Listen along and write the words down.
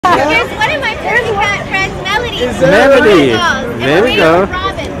here's one of my Pussycat friends, Melody. Melody. There we go.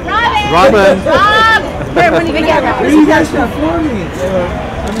 Robin. Where when you get Where are you guys performing?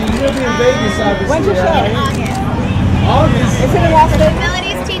 I mean, you're gonna be in Vegas, obviously. When's your show? in August. August. Is it in Washington?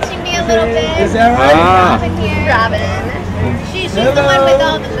 Melody's teaching me a little bit. Is that right? Robin here. Robin. She's the one with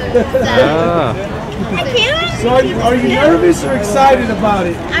all the moves. I can't. So are you nervous or excited about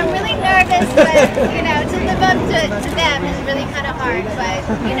it? I'm really nervous, but you know, to live up to them is really kind of hard. But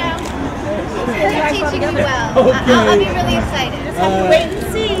you know, they're teaching me well. I'll be really excited. Just have to wait and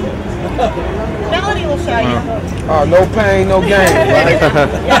see. Melody will show you. Oh, no pain, no gain. Right?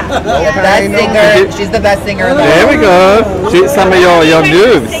 Best singer. She's the best singer in the world. There we go. See some of your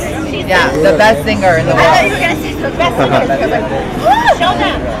moves. Yeah, the best singer in the I thought you world. were gonna say the best singer. Show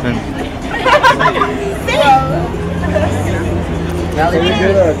them. Melody's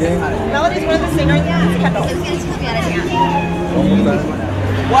good again. Melody's one of the singers. It's gonna teach me how to dance.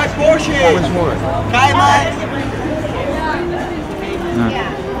 What portion? Which one?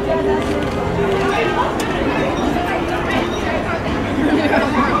 Yeah.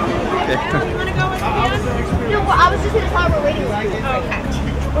 No, well, I was just gonna tell her we're waiting. Okay.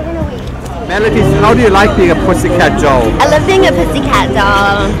 We're gonna wait. Melody, how do you like being a Pussycat doll? I love being a Pussycat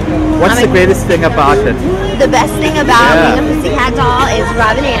doll. What's the greatest thing about it? The best thing about being a Pussycat doll is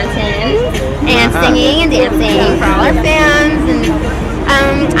Robin Antin and singing and dancing for all our fans, and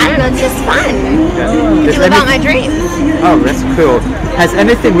I don't know, it's just fun. Does To live out my dreams. Oh, that's cool. Has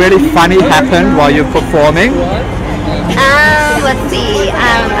anything really funny happened while you're performing? Let's see.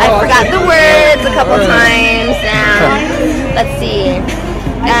 I forgot the words a couple times. Let's see.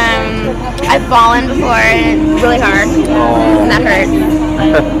 I've fallen before and really hard, and that hurt.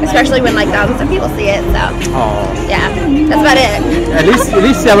 Especially when like thousands of people see it. So yeah, that's about it. At least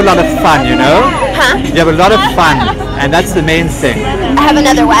you have a lot of fun, you know? Huh? You have a lot of fun, and that's the main thing. I have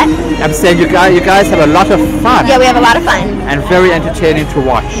another what? I'm saying you guys have a lot of fun. Yeah, we have a lot of fun. And very entertaining to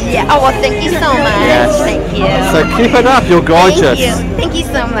watch. Yeah. Oh well, thank you so much. Yes. Thank you. So keep it up. You're gorgeous. Thank you. Thank you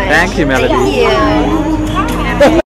so much. Thank you, Melody. Thank you.